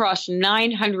 across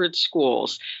 900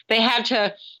 schools. They had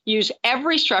to use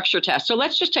every structure test. So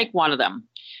let's just take one of them.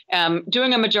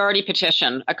 Doing a majority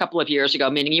petition a couple of years ago,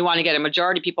 meaning you want to get a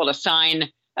majority of people to sign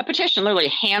a petition, literally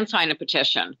hand sign a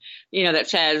petition, that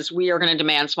says we are going to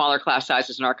demand smaller class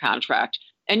sizes in our contract.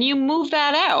 And you move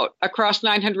that out across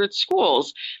 900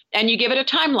 schools and you give it a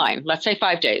timeline, let's say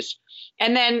 5 days.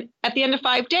 And then at the end of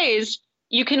 5 days,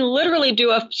 you can literally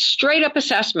do a straight up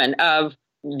assessment of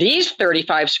these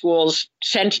 35 schools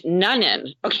sent none in.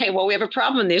 Okay, well, we have a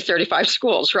problem in these 35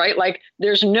 schools, right? Like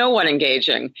there's no one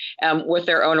engaging with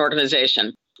their own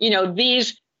organization.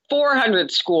 These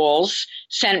 400 schools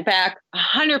sent back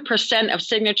 100% of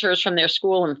signatures from their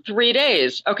school in 3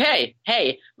 days. Okay,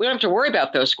 hey, we don't have to worry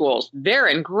about those schools. They're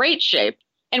in great shape.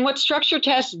 And what structure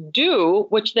tests do,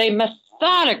 which they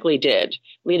methodically did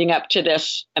leading up to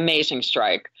this amazing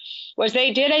strike, was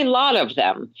they did a lot of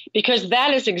them, because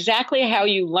that is exactly how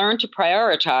you learn to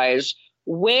prioritize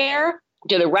where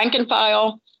do the rank and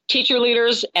file, teacher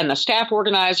leaders, and the staff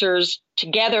organizers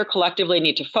together collectively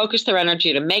need to focus their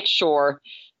energy to make sure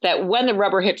that when the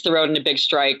rubber hits the road in a big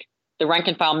strike, the rank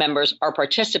and file members are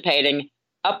participating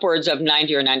upwards of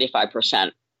 90 or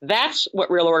 95%. That's what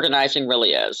real organizing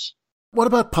really is. What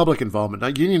about public involvement? Now,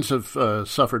 unions have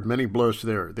suffered many blows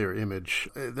to their image,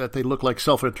 that they look like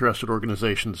self-interested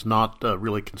organizations, not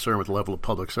really concerned with the level of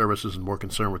public services and more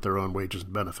concerned with their own wages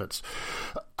and benefits.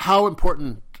 How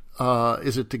important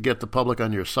is it to get the public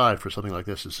on your side for something like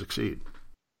this to succeed?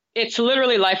 It's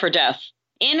literally life or death.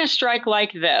 In a strike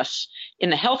like this,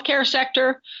 in the healthcare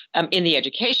sector, in the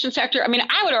education sector,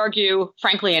 I would argue,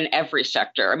 frankly, in every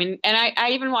sector. And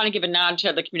I even want to give a nod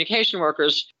to the communication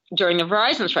workers during the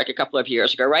Verizon strike a couple of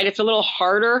years ago, right? It's a little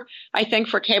harder, I think,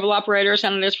 for cable operators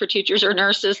than it is for teachers or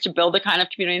nurses to build the kind of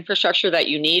community infrastructure that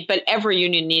you need. But every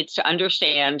union needs to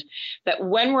understand that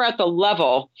when we're at the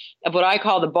level of what I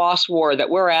call the boss war that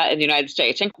we're at in the United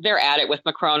States, and they're at it with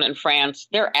Macron in France,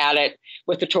 they're at it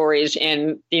with the Tories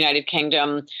in the United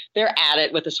Kingdom, they're at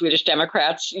it with the Swedish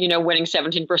Democrats, winning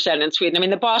 17% in Sweden.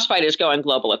 The boss fight is going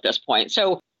global at this point.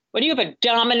 So when you have a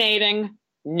dominating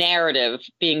narrative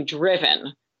being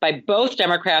driven by both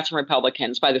Democrats and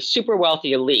Republicans, by the super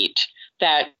wealthy elite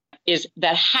that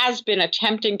has been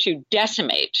attempting to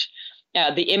decimate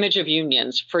the image of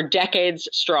unions for decades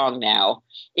strong now,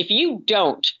 if you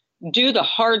don't do the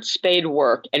hard spade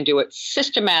work and do it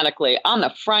systematically on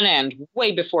the front end,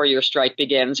 way before your strike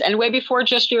begins and way before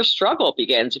just your struggle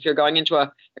begins, if you're going into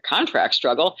a contract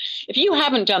struggle, if you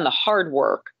haven't done the hard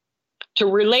work to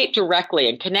relate directly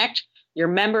and connect your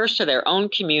members to their own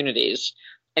communities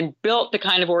and built the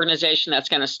kind of organization that's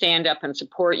going to stand up and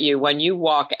support you when you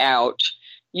walk out,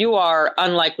 you are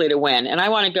unlikely to win. And I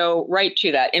want to go right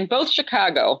to that. In both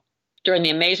Chicago, during the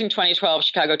amazing 2012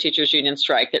 Chicago Teachers Union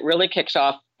strike that really kicks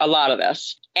off a lot of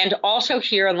this, and also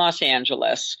here in Los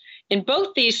Angeles, in both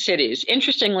these cities,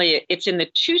 interestingly, it's in the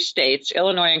two states,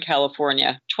 Illinois and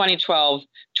California, 2012,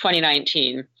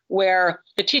 2019, where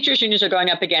the teachers unions are going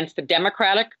up against the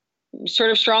Democratic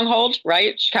sort of stronghold,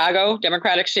 right? Chicago,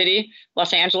 Democratic City,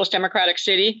 Los Angeles, Democratic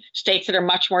City, states that are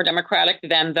much more Democratic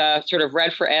than the sort of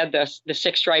red for ed, the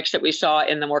six strikes that we saw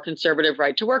in the more conservative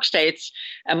right to work states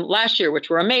last year, which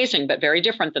were amazing, but very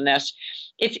different than this.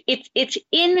 It's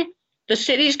in the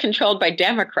cities controlled by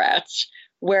Democrats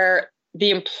where the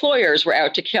employers were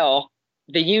out to kill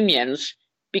the unions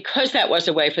because that was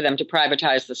a way for them to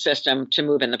privatize the system, to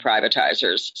move in the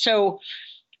privatizers. So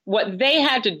what they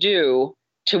had to do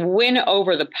to win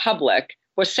over the public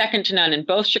was second to none in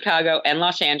both Chicago and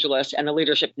Los Angeles, and the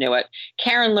leadership knew it.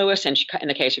 Karen Lewis, in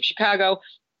the case of Chicago,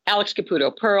 Alex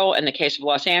Caputo Pearl, in the case of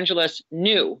Los Angeles,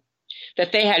 knew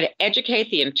that they had to educate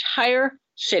the entire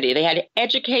city. They had to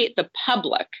educate the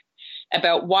public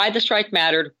about why the strike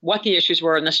mattered, what the issues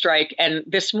were in the strike. And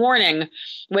this morning,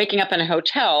 waking up in a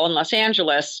hotel in Los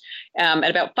Angeles at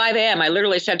about 5 a.m., I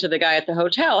literally said to the guy at the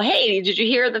hotel, "Hey, did you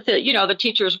hear that the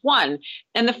teachers won?"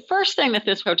 And the first thing that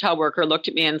this hotel worker looked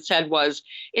at me and said was,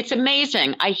 "It's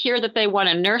amazing. I hear that they won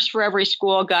a nurse for every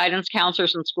school, guidance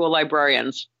counselors, and school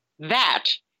librarians." That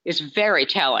is very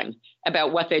telling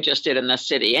about what they just did in this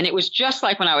city. And it was just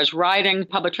like when I was riding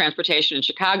public transportation in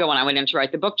Chicago when I went in to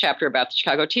write the book chapter about the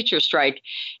Chicago teachers strike,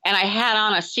 and I had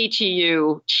on a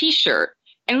CTU t-shirt,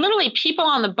 and literally people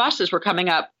on the buses were coming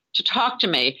up to talk to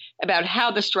me about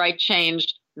how the strike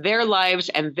changed their lives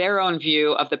and their own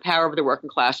view of the power of the working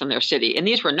class in their city. And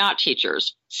these were not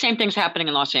teachers. Same thing's happening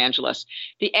in Los Angeles.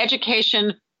 The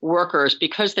education workers,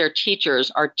 because they're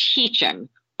teachers, are teaching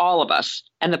all of us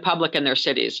and the public in their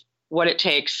cities what it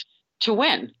takes to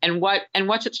win and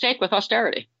what's at stake with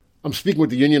austerity. I'm speaking with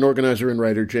the union organizer and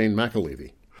writer Jane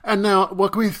McAlevey. And now,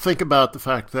 what can we think about the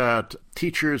fact that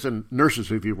teachers and nurses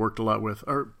who you've worked a lot with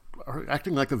are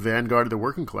acting like the vanguard of the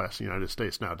working class in the United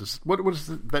States now? What does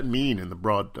that mean in the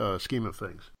broad scheme of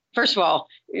things? First of all,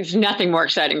 it's nothing more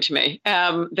exciting to me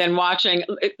than watching.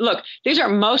 Look, these are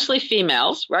mostly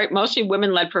females, right? Mostly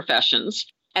women-led professions.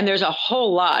 And there's a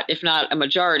whole lot, if not a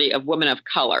majority, of women of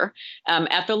color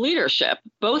at the leadership,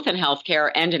 both in healthcare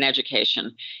and in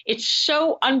education. It's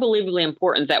so unbelievably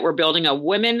important that we're building a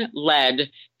women-led,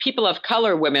 people of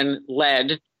color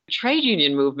women-led trade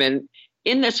union movement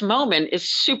in this moment is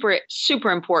super,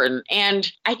 super important. And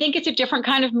I think it's a different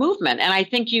kind of movement. And I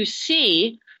think you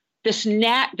see this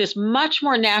much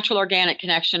more natural, organic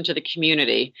connection to the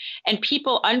community and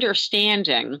people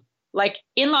understanding, like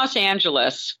in Los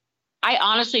Angeles, I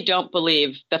honestly don't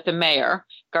believe that the mayor,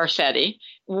 Garcetti,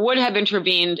 would have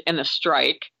intervened in the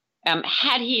strike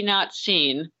had he not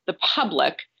seen the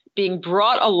public being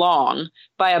brought along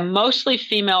by a mostly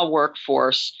female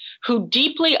workforce who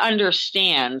deeply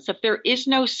understands that there is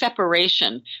no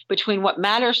separation between what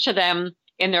matters to them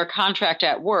in their contract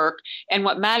at work and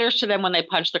what matters to them when they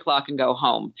punch the clock and go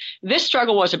home. This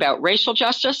struggle was about racial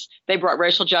justice. They brought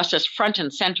racial justice front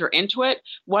and center into it.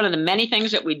 One of the many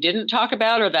things that we didn't talk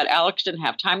about, or that Alex didn't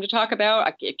have time to talk about,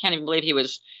 I can't even believe he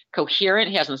was coherent,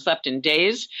 he hasn't slept in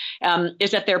days,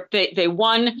 is that they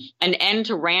won an end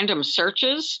to random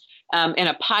searches in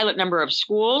a pilot number of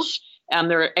schools.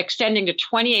 They're extending to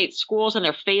 28 schools and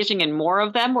they're phasing in more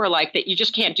of them where like that you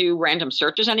just can't do random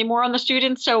searches anymore on the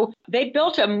students. So they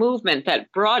built a movement that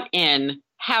brought in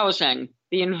housing,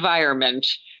 the environment,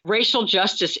 racial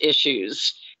justice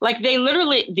issues. Like they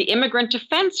literally, the immigrant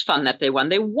defense fund that they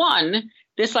won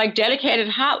this like dedicated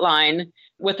hotline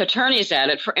with attorneys at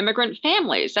it for immigrant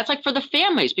families. That's like for the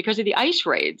families because of the ICE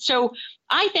raid. So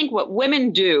I think what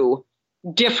women do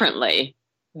differently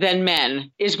than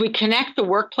men is we connect the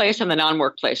workplace and the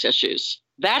non-workplace issues.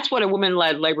 That's what a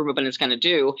women-led labor movement is going to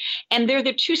do. And they're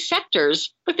the two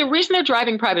sectors. But the reason they're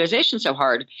driving privatization so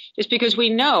hard is because we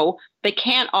know they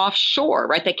can't offshore,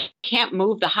 right? They can't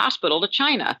move the hospital to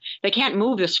China. They can't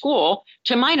move the school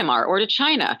to Myanmar or to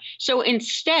China. So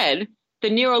instead, the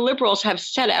neoliberals have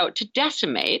set out to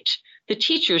decimate the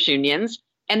teachers' unions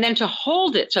and then to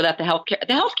hold it so that the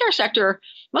healthcare sector,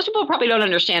 most people probably don't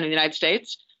understand in the United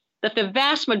States, that the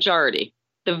vast majority,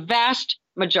 I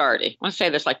want to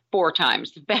say this like 4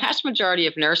 times, the vast majority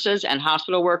of nurses and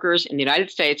hospital workers in the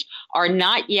United States are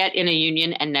not yet in a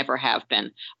union and never have been,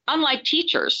 unlike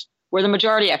teachers, where the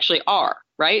majority actually are,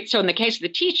 right? So in the case of the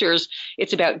teachers,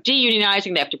 it's about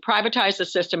deunionizing. They have to privatize the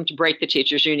system to break the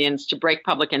teachers' unions, to break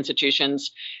public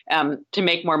institutions, to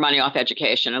make more money off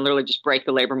education and literally just break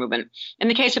the labor movement. In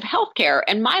the case of healthcare,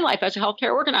 and my life as a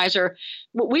healthcare organizer,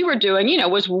 what we were doing,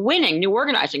 was winning new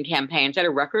organizing campaigns at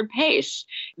a record pace.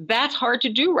 That's hard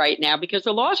to do right now because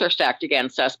the laws are stacked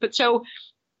against us. But so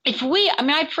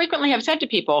I frequently have said to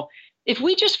people, if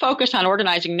we just focus on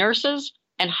organizing nurses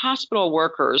and hospital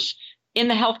workers in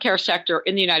the healthcare sector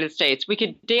in the United States, we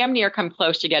could damn near come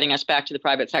close to getting us back to the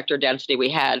private sector density we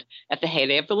had at the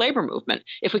heyday of the labor movement.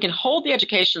 If we can hold the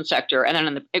education sector, and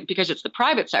then because it's the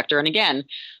private sector, and again,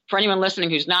 for anyone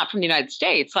listening who's not from the United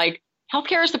States, like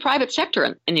healthcare is the private sector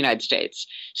in the United States.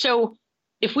 So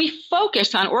if we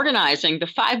focus on organizing the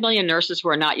 5 million nurses who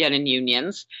are not yet in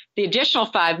unions, the additional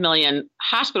 5 million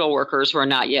hospital workers who are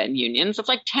not yet in unions, it's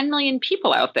like 10 million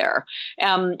people out there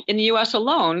in the U.S.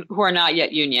 alone who are not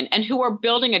yet union and who are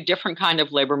building a different kind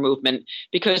of labor movement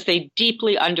because they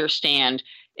deeply understand,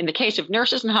 in the case of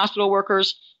nurses and hospital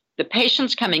workers, the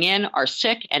patients coming in are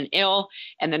sick and ill,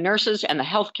 and the nurses and the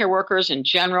healthcare workers in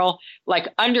general,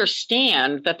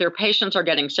 understand that their patients are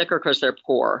getting sicker because they're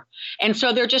poor. And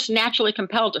so they're just naturally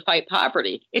compelled to fight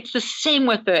poverty. It's the same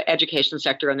with the education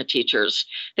sector and the teachers.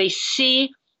 They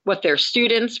see what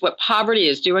poverty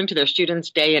is doing to their students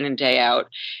day in and day out.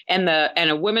 And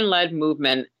a women-led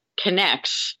movement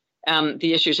connects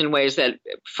the issues in ways that,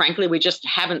 frankly, we just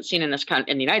haven't seen in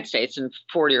the United States in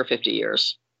 40 or 50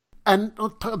 years. And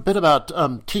a bit about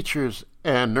teachers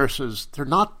and nurses. They're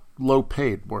not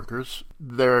low-paid workers.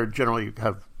 They generally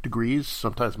have degrees,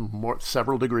 sometimes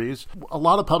several degrees. A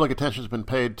lot of public attention has been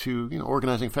paid to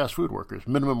organizing fast food workers,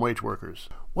 minimum wage workers.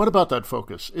 What about that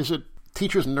focus? Is it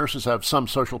teachers and nurses have some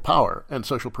social power and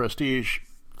social prestige?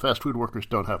 Fast food workers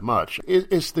don't have much.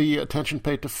 Is the attention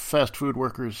paid to fast food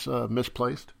workers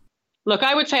misplaced? Look,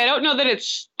 I would say I don't know that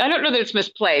it's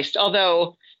misplaced,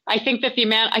 although I think that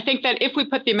if we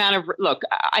put the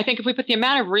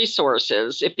amount of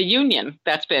resources, if the union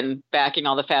that's been backing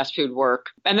all the fast food work,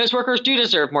 and those workers do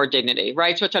deserve more dignity,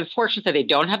 right? So it's unfortunate that they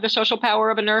don't have the social power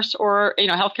of a nurse or,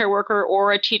 healthcare worker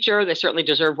or a teacher. They certainly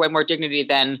deserve way more dignity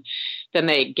than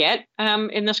they get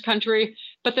in this country.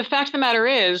 But the fact of the matter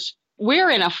is,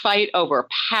 we're in a fight over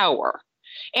power.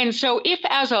 And so if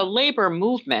as a labor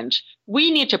movement, we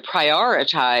need to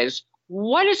prioritize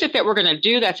what is it that we're going to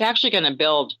do that's actually going to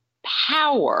build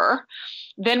power,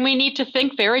 then we need to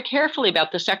think very carefully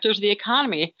about the sectors of the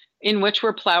economy in which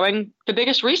we're plowing the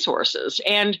biggest resources.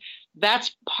 And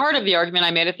that's part of the argument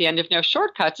I made at the end of No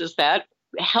Shortcuts, is that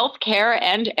healthcare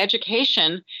and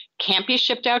education can't be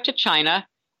shipped out to China,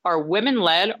 are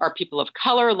women-led, are people of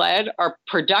color-led, are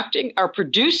producing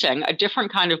a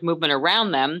different kind of movement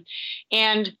around them.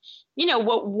 And,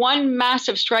 what one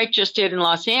massive strike just did in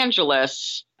Los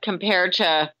Angeles compared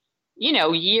to,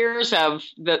 years of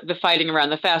the fighting around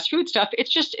the fast food stuff,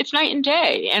 it's night and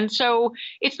day. And so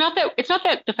it's not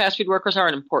that the fast food workers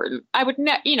aren't important. I would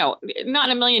not in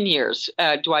a million years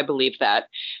do I believe that.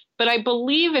 But I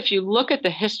believe if you look at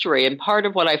the history, and part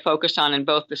of what I focus on in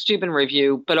both the Steuben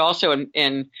Review, but also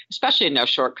in especially in No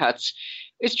Shortcuts,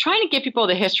 is trying to give people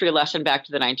the history lesson back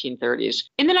to the 1930s.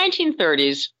 In the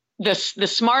 1930s, the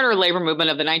smarter labor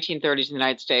movement of the 1930s in the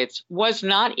United States was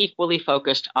not equally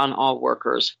focused on all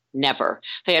workers. Never.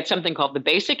 They had something called the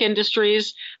basic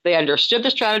industries. They understood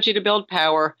the strategy to build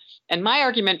power. And my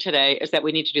argument today is that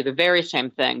we need to do the very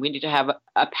same thing. We need to have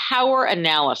a power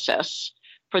analysis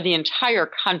for the entire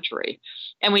country.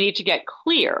 And we need to get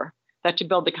clear that to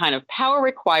build the kind of power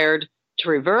required to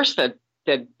reverse the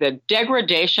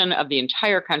degradation of the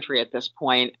entire country at this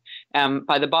point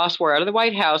by the boss war out of the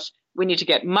White House, we need to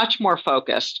get much more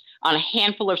focused on a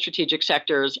handful of strategic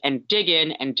sectors and dig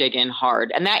in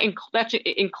hard. And that's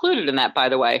included in that, by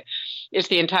the way, is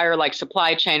the entire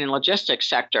supply chain and logistics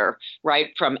sector,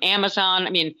 right? From Amazon. I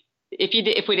mean,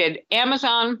 if we did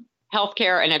Amazon,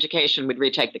 healthcare, and education, we'd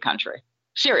retake the country.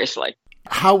 Seriously.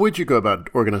 How would you go about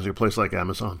organizing a place like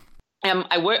Amazon?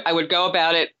 I would go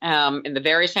about it in the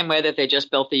very same way that they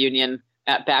just built the union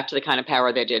back to the kind of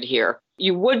power they did here.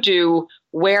 You would do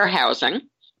warehousing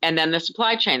and then the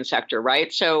supply chain sector,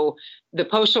 right? So the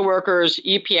postal workers,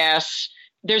 UPS,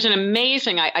 there's an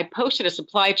amazing, I posted a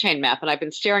supply chain map, and I've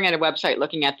been staring at a website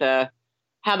looking at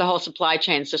how the whole supply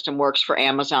chain system works for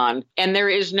Amazon. And there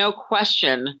is no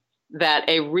question that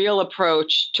a real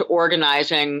approach to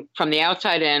organizing from the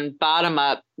outside in, bottom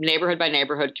up, neighborhood by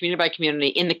neighborhood, community by community,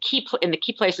 in the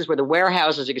key places where the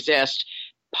warehouses exist,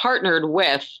 partnered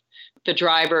with the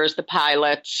drivers, the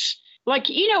pilots,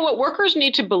 what workers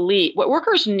need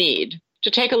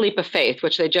to take a leap of faith,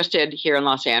 which they just did here in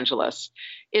Los Angeles,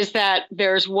 is that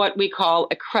there's what we call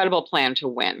a credible plan to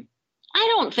win.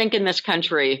 I don't think in this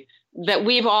country that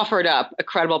we've offered up a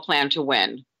credible plan to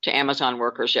win to Amazon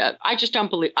workers yet. I just don't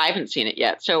believe, I haven't seen it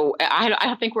yet. So I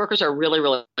don't think workers are really,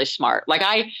 really smart.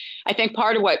 I think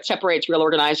part of what separates real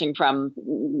organizing from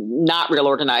not real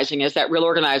organizing is that real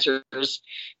organizers,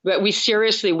 we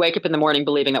seriously wake up in the morning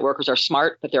believing that workers are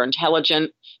smart, that they're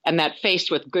intelligent, and that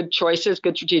faced with good choices,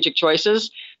 good strategic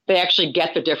choices, they actually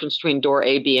get the difference between door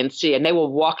A, B, and C, and they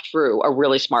will walk through a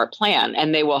really smart plan,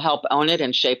 and they will help own it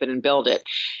and shape it and build it.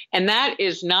 And that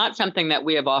is not something that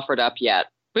we have offered up yet.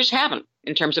 We just haven't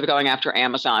in terms of going after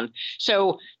Amazon.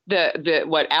 So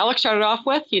what Alex started off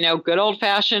with, good old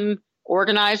fashioned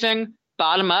organizing,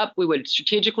 bottom up, we would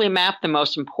strategically map the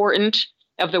most important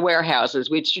of the warehouses.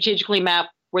 We'd strategically map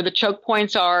where the choke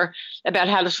points are about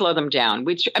how to slow them down.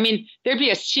 There'd be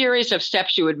a series of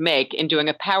steps you would make in doing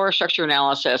a power structure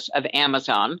analysis of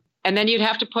Amazon. And then you'd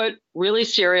have to put really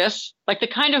serious, the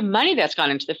kind of money that's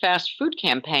gone into the fast food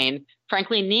campaign,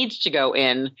 frankly, needs to go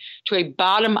in to a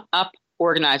bottom up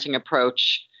organizing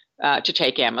approach to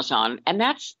take Amazon. And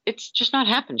it's just not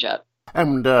happened yet.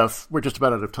 And we're just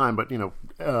about out of time, but,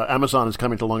 Amazon is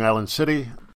coming to Long Island City.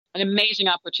 An amazing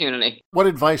opportunity. What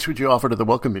advice would you offer to the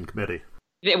Welcoming Committee?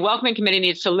 The Welcoming Committee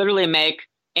needs to literally make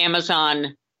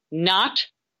Amazon not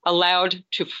allowed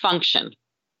to function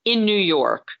in New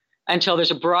York until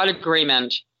there's a broad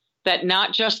agreement that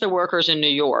not just the workers in New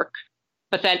York,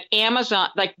 but that Amazon,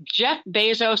 Jeff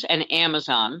Bezos and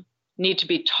Amazon, need to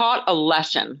be taught a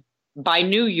lesson by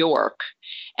New York.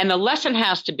 And the lesson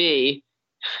has to be,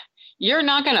 you're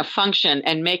not going to function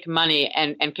and make money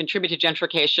and contribute to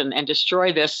gentrification and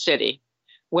destroy this city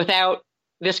without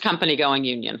this company going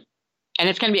union. And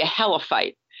it's going to be a hell of a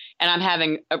fight. And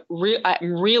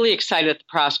I'm really excited at the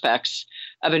prospects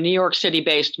of a New York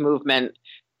City-based movement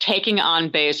taking on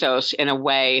Bezos in a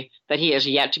way that he has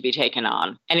yet to be taken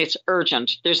on. And it's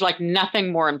urgent. There's like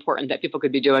nothing more important that people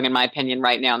could be doing, in my opinion,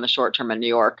 right now in the short term in New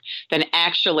York than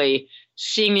actually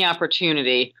seeing the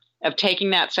opportunity of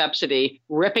taking that subsidy,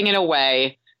 ripping it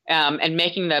away, and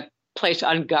making the place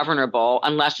ungovernable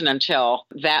unless and until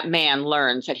that man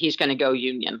learns that he's going to go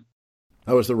union.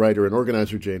 That was the writer and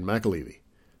organizer Jane McAlevey.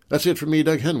 That's it from me,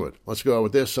 Doug Henwood. Let's go out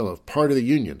with this, some of Part of the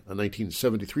Union, a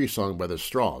 1973 song by the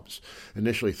Strawbs.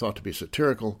 Initially thought to be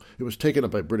satirical, it was taken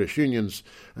up by British unions,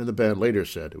 and the band later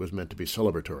said it was meant to be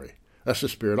celebratory. That's the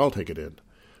spirit I'll take it in.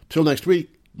 Till next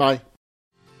week, bye.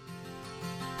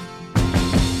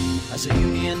 As a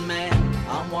union man,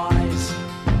 I'm wise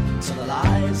to the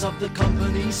lies of the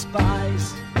company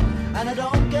spies, and I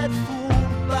don't get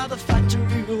fooled by the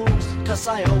factory rules, 'cause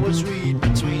I always read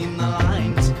between the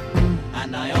lines.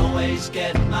 And I always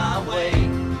get my way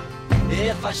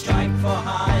if I strike for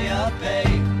higher pay.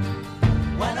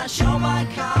 When I show my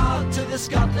card to the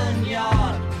Scotland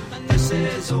Yard, and this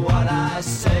is what I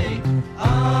say.